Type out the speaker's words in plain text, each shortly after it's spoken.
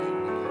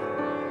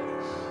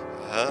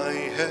I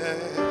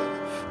have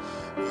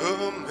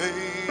a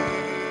maker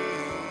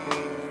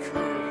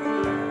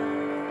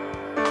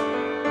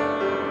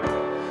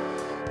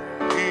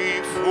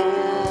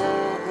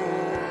before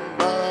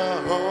my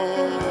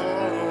heart,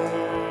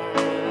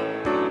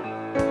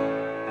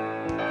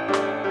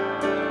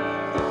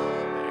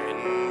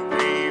 and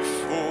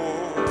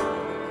before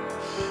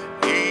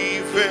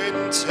even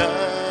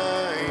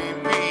time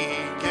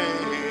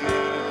began,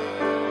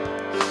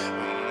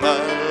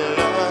 my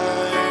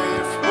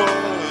life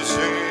was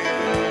in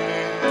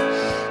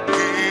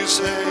His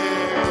hand.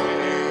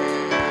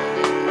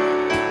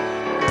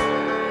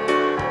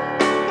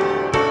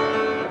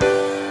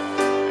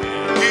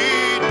 He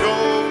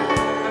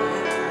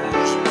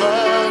knows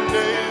my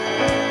name.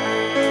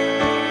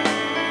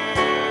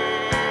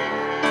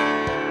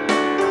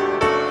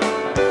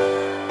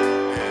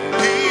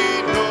 He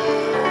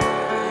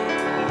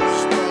knows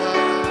my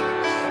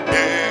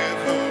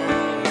every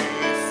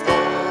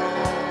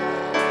thought.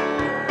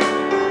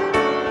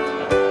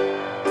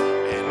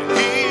 And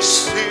He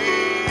sees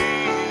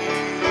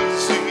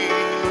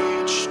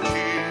each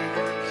tear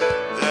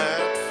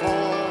that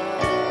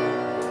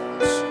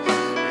falls,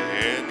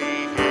 and He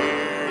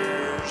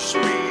hears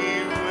me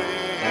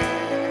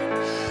when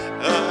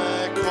I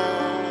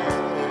call.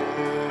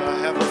 I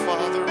have a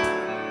Father,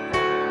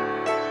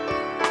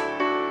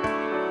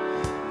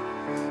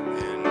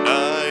 and I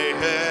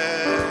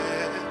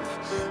have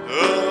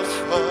a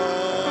Father,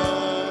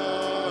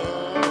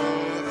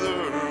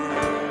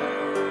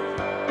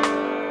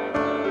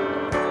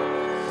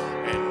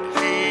 and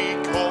He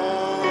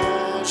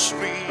calls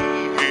me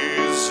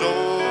His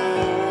own.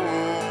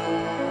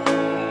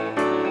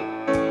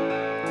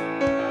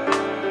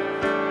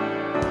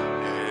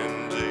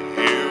 And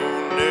He'll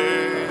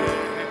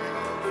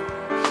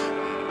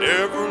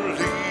never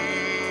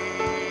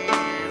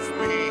leave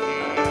me,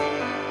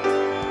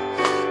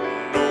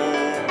 no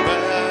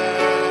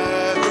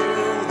matter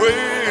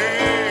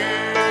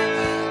where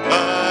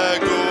I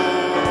go.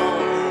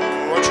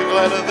 Aren't you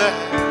glad of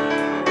that?